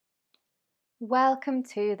Welcome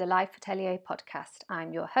to the Life Atelier podcast.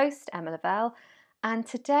 I'm your host, Emma Lavelle, and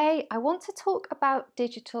today I want to talk about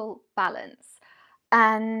digital balance.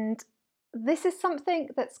 And this is something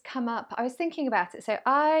that's come up. I was thinking about it. So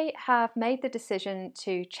I have made the decision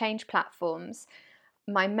to change platforms.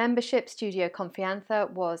 My membership, Studio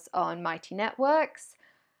Confianza, was on Mighty Networks,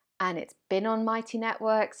 and it's been on Mighty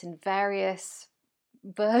Networks in various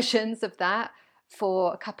versions of that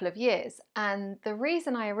for a couple of years. And the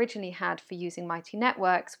reason I originally had for using Mighty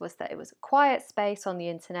Networks was that it was a quiet space on the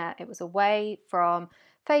internet. It was away from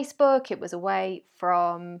Facebook, it was away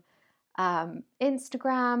from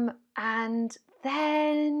Instagram, and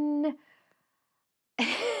then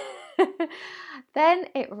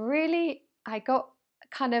I got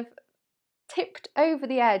kind of tipped over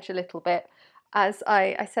the edge a little bit as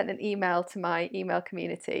I sent an email to my email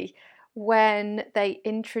community when they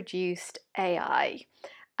introduced AI,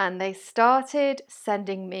 and they started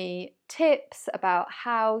sending me tips about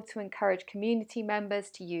how to encourage community members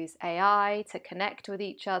to use AI to connect with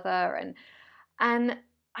each other, and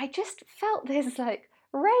I just felt this, like,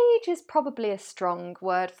 rage is probably a strong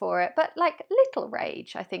word for it, but like little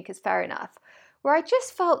rage I think is fair enough, where I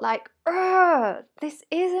just felt like, this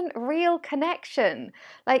isn't real connection.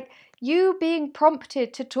 Like, you being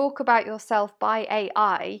prompted to talk about yourself by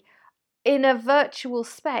AI in a virtual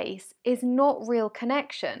space is not real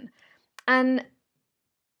connection. And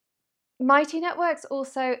Mighty Networks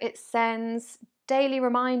also, it sends daily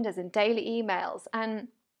reminders and daily emails, and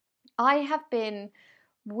I have been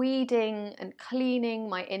weeding and cleaning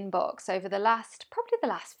my inbox over probably the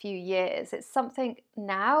last few years. It's something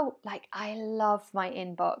now, like, I love my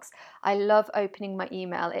inbox. I love opening my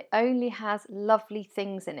email. It only has lovely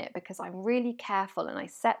things in it because I'm really careful and I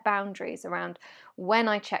set boundaries around when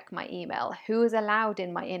I check my email, who is allowed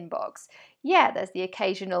in my inbox. Yeah, there's the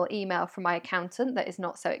occasional email from my accountant that is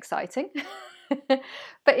not so exciting.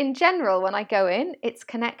 But in general, when I go in, it's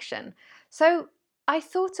connection. So I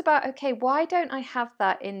thought about, okay, why don't I have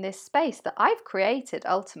that in this space that I've created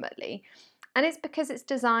ultimately? And it's because it's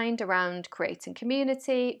designed around creating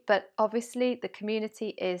community, but obviously the community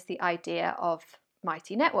is the idea of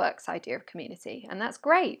Mighty Networks' idea of community, and that's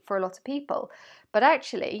great for a lot of people. But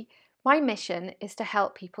actually, my mission is to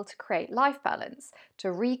help people to create life balance, to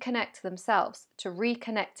reconnect to themselves, to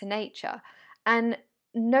reconnect to nature. And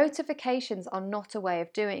notifications are not a way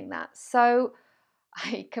of doing that. So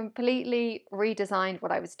I completely redesigned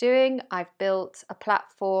what I was doing. I've built a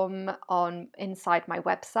platform inside my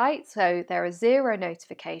website, so there are 0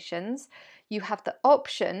 notifications. You have the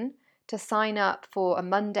option to sign up for a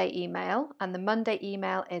Monday email, and the Monday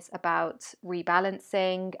email is about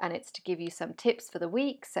rebalancing, and it's to give you some tips for the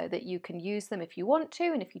week so that you can use them if you want to,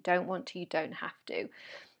 and if you don't want to, you don't have to.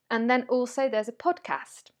 And then also there's a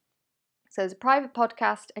podcast. So it's a private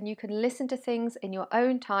podcast, and you can listen to things in your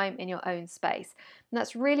own time, in your own space. And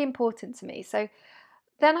that's really important to me. So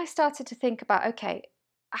then I started to think about, okay,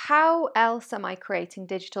 how else am I creating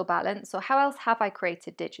digital balance, or how else have I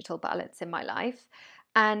created digital balance in my life?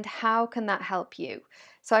 And how can that help you?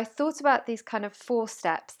 So I thought about these kind of 4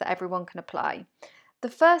 steps that everyone can apply. The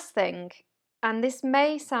first thing, and this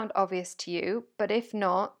may sound obvious to you, but if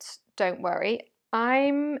not, don't worry.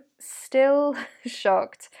 I'm still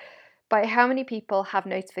shocked by how many people have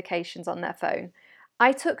notifications on their phone.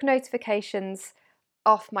 I took notifications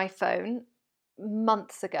off my phone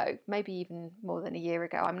months ago, maybe even more than a year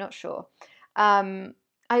ago, I'm not sure. I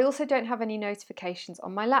also don't have any notifications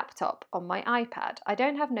on my laptop, on my iPad. I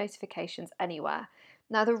don't have notifications anywhere.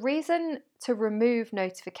 Now, the reason to remove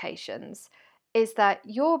notifications is that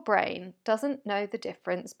your brain doesn't know the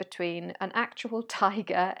difference between an actual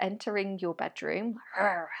tiger entering your bedroom,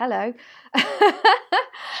 hello,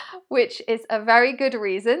 which is a very good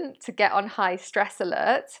reason to get on high stress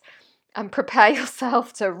alert and prepare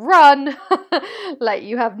yourself to run like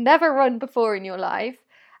you have never run before in your life,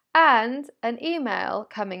 and an email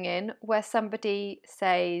coming in where somebody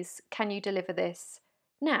says, can you deliver this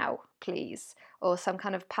now, please? Or some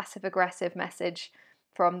kind of passive aggressive message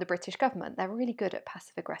from the British government. They're really good at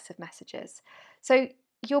passive aggressive messages. So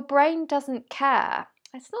your brain doesn't care.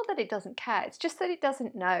 It's not that it doesn't care, it's just that it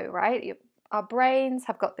doesn't know, right? Our brains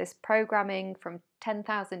have got this programming from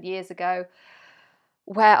 10,000 years ago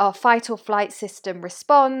where our fight or flight system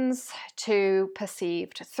responds to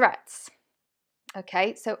perceived threats.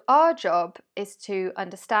 Okay, so our job is to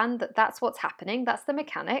understand that that's what's happening, that's the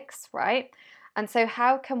mechanics, right? And so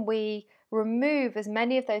how can we remove as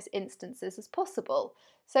many of those instances as possible?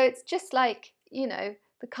 So it's just like,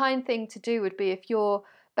 the kind thing to do would be if your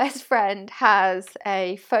best friend has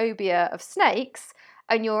a phobia of snakes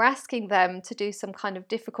and you're asking them to do some kind of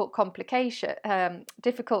difficult calculation,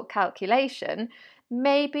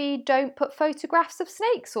 maybe don't put photographs of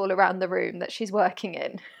snakes all around the room that she's working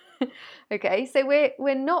in. Okay, so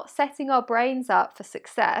we're not setting our brains up for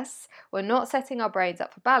success. We're not setting our brains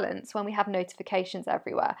up for balance when we have notifications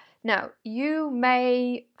everywhere. Now, you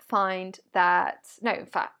may find that, no, in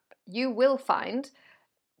fact, you will find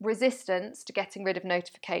resistance to getting rid of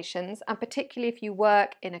notifications, and particularly if you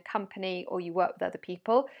work in a company or you work with other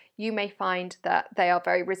people, you may find that they are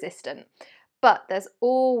very resistant. But there's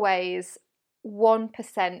always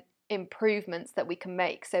 1% improvements that we can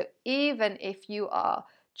make. So even if you are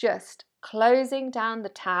just closing down the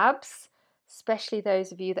tabs, especially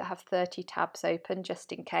those of you that have 30 tabs open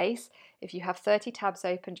just in case, if you have 30 tabs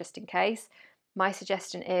open just in case, my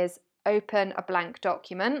suggestion is open a blank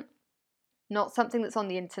document, not something that's on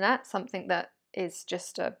the internet, something that is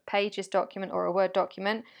just a Pages document or a Word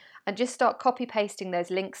document, and just start copy pasting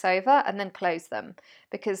those links over and then close them.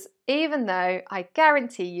 Because even though I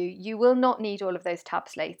guarantee you will not need all of those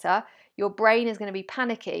tabs later, your brain is going to be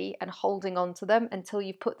panicky and holding on to them until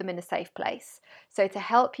you've put them in a safe place. So to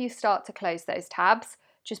help you start to close those tabs,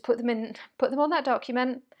 just put them on that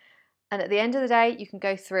document. And at the end of the day, you can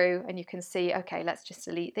go through and you can see, okay, let's just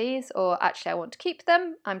delete these, or actually I want to keep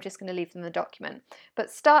them, I'm just going to leave them in the document.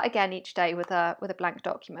 But start again each day with a blank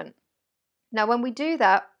document. Now, when we do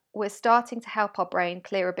that, we're starting to help our brain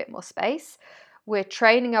clear a bit more space. We're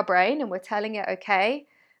training our brain and we're telling it, okay,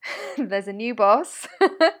 there's a new boss,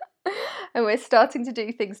 and we're starting to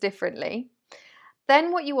do things differently.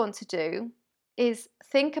 Then what you want to do is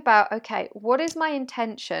think about, okay, what is my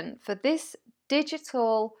intention for this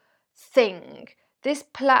digital thing, this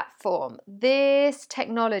platform, this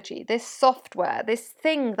technology, this software, this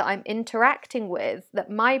thing that I'm interacting with, that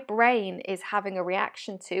my brain is having a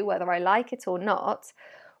reaction to, whether I like it or not?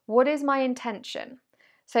 What is my intention?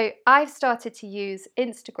 So I've started to use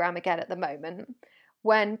Instagram again at the moment,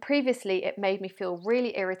 when previously it made me feel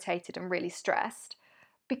really irritated and really stressed,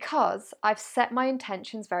 because I've set my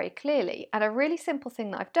intentions very clearly. And a really simple thing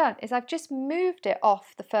that I've done is I've just moved it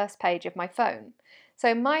off the first page of my phone.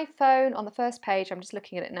 So my phone on the first page, I'm just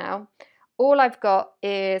looking at it now, all I've got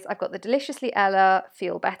the Deliciously Ella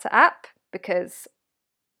Feel Better app, because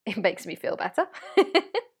it makes me feel better.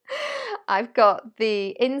 I've got the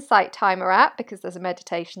Insight Timer app, because there's a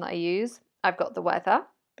meditation that I use. I've got the weather,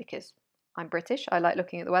 because I'm British, I like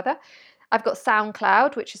looking at the weather. I've got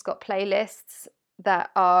SoundCloud, which has got playlists that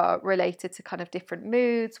are related to kind of different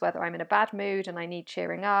moods, whether I'm in a bad mood and I need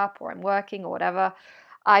cheering up, or I'm working, or whatever.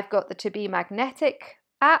 I've got the To Be Magnetic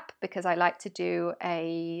app, because I like to do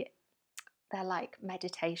they're like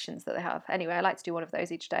meditations that they have. Anyway, I like to do one of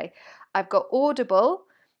those each day. I've got Audible,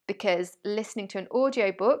 because listening to an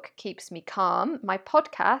audiobook keeps me calm. My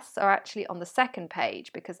podcasts are actually on the second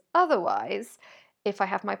page, because otherwise, if I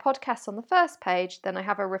have my podcasts on the first page, then I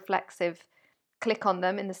have a reflexive click on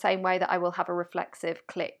them in the same way that I will have a reflexive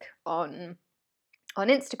click on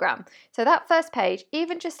Instagram. So that first page,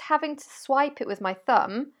 even just having to swipe it with my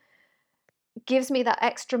thumb, gives me that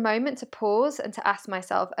extra moment to pause and to ask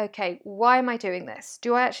myself, okay, why am I doing this?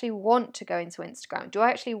 Do I actually want to go into Instagram? Do I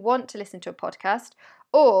actually want to listen to a podcast?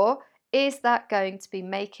 Or is that going to be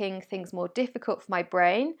making things more difficult for my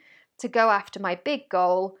brain to go after my big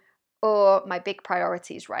goal or my big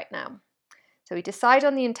priorities right now? So we decide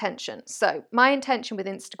on the intention. So my intention with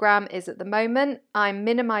Instagram is, at the moment, I'm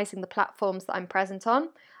minimizing the platforms that I'm present on.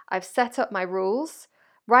 I've set up my rules.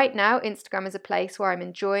 Right now, Instagram is a place where I'm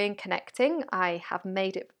enjoying connecting. I have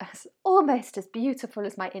made it almost as beautiful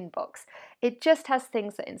as my inbox. It just has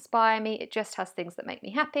things that inspire me. It just has things that make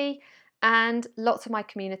me happy. And lots of my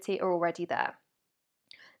community are already there.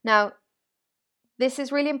 Now, this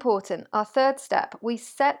is really important. Our third step, we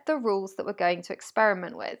set the rules that we're going to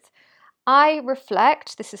experiment with. I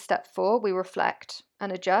reflect, this is step 4, we reflect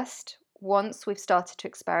and adjust once we've started to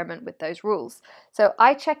experiment with those rules. So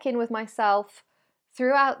I check in with myself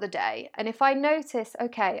throughout the day, and if I notice,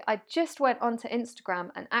 okay, I just went onto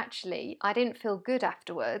Instagram and actually I didn't feel good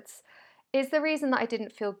afterwards, is the reason that I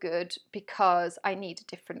didn't feel good because I need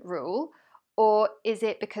a different rule, or is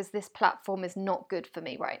it because this platform is not good for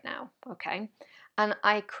me right now? Okay. And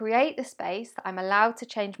I create the space that I'm allowed to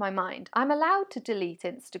change my mind. I'm allowed to delete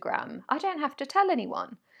Instagram. I don't have to tell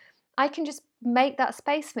anyone. I can just make that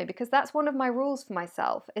space for me, because that's one of my rules for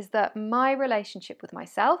myself, is that my relationship with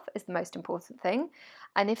myself is the most important thing.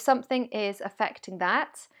 And if something is affecting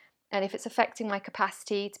that, and if it's affecting my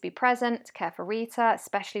capacity to be present, to care for Rita,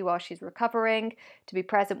 especially while she's recovering, to be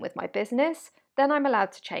present with my business, then I'm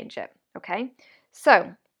allowed to change it. Okay?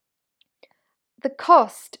 So the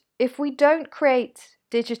cost, if we don't create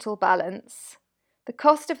digital balance, the The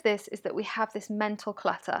cost of this is that we have this mental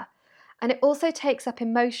clutter, and it also takes up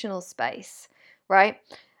emotional space, right?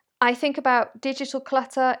 I think about digital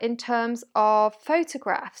clutter in terms of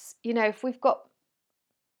photographs. You know, if we've got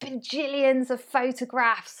bajillions of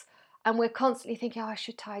photographs and we're constantly thinking, oh, I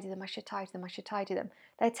should tidy them, I should tidy them, I should tidy them,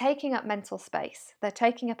 they're taking up mental space, they're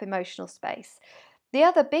taking up emotional space. The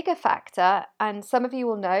other bigger factor, and some of you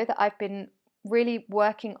will know that I've been really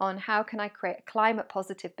working on how can I create a climate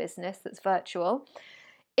positive business that's virtual,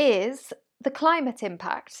 is the climate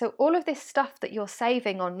impact. So all of this stuff that you're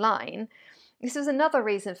saving online, this is another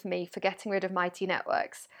reason for me for getting rid of Mighty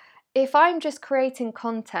Networks. If I'm just creating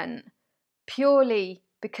content purely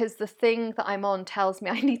because the thing that I'm on tells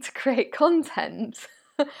me I need to create content,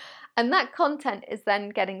 and that content is then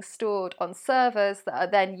getting stored on servers that are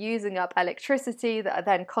then using up electricity, that are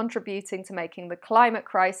then contributing to making the climate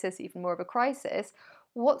crisis even more of a crisis,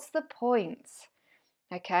 what's the point?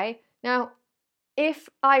 Okay, now if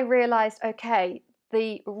I realized, okay,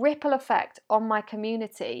 the ripple effect on my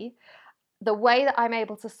community, the way that I'm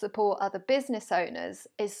able to support other business owners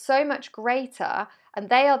is so much greater, and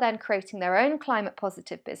they are then creating their own climate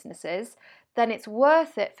positive businesses, then it's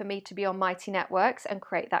worth it for me to be on Mighty Networks and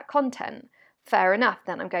create that content. Fair enough,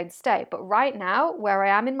 then I'm going to stay. But right now, where I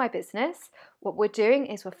am in my business, what we're doing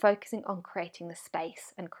is we're focusing on creating the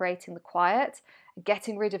space and creating the quiet, and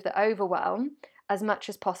getting rid of the overwhelm as much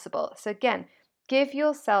as possible. So again, give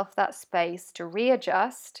yourself that space to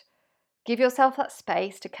readjust. Give yourself that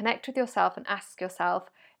space to connect with yourself and ask yourself,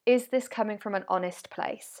 is this coming from an honest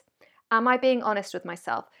place? Am I being honest with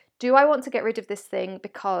myself? Do I want to get rid of this thing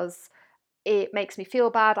because it makes me feel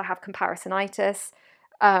bad? I have comparisonitis.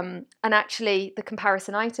 And actually, the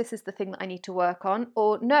comparisonitis is the thing that I need to work on.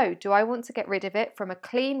 Or no, do I want to get rid of it from a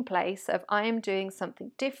clean place of I am doing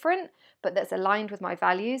something different, but that's aligned with my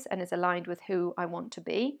values and is aligned with who I want to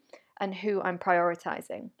be and who I'm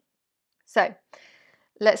prioritizing? So,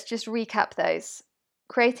 let's just recap those.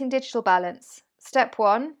 Creating digital balance. Step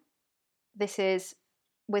one, this is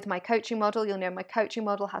with my coaching model. You'll know my coaching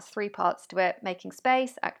model has 3 parts to it: making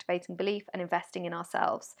space, activating belief, and investing in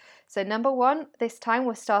ourselves. So number one, this time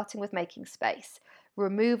we're starting with making space.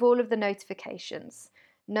 Remove all of the notifications.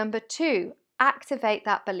 Number 2, activate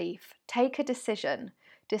that belief. Take a decision.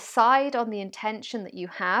 Decide on the intention that you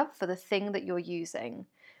have for the thing that you're using.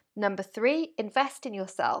 Number 3, invest in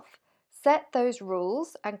yourself. Set those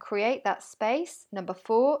rules and create that space. Number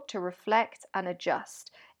 4, to reflect and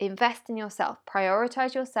adjust. Invest in yourself,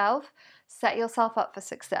 prioritize yourself, set yourself up for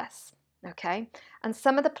success. Okay, and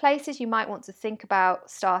some of the places you might want to think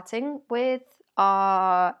about starting with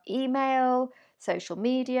are email, social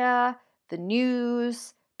media, the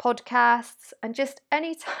news, podcasts, and just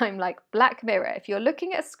any time like Black Mirror. If you're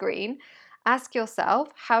looking at a screen, ask yourself,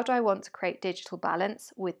 how do I want to create digital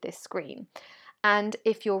balance with this screen? And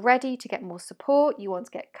if you're ready to get more support, you want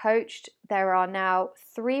to get coached, there are now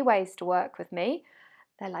 3 ways to work with me.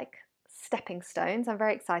 They're like stepping stones. I'm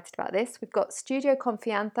very excited about this. We've got Studio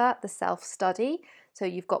Confianza, the self-study. So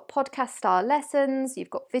you've got podcast style lessons, you've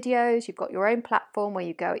got videos, you've got your own platform where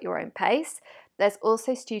you go at your own pace. There's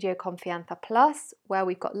also Studio Confianza Plus, where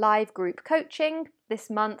we've got live group coaching. This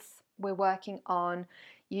month, we're working on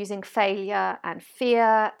using failure and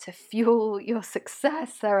fear to fuel your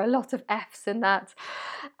success. There are a lot of F's in that.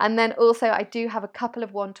 And then also I do have a couple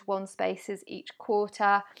of one-to-one spaces each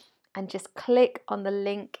quarter, and just click on the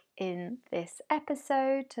link in this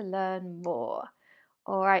episode to learn more.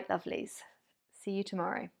 All right, lovelies. See you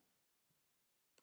tomorrow.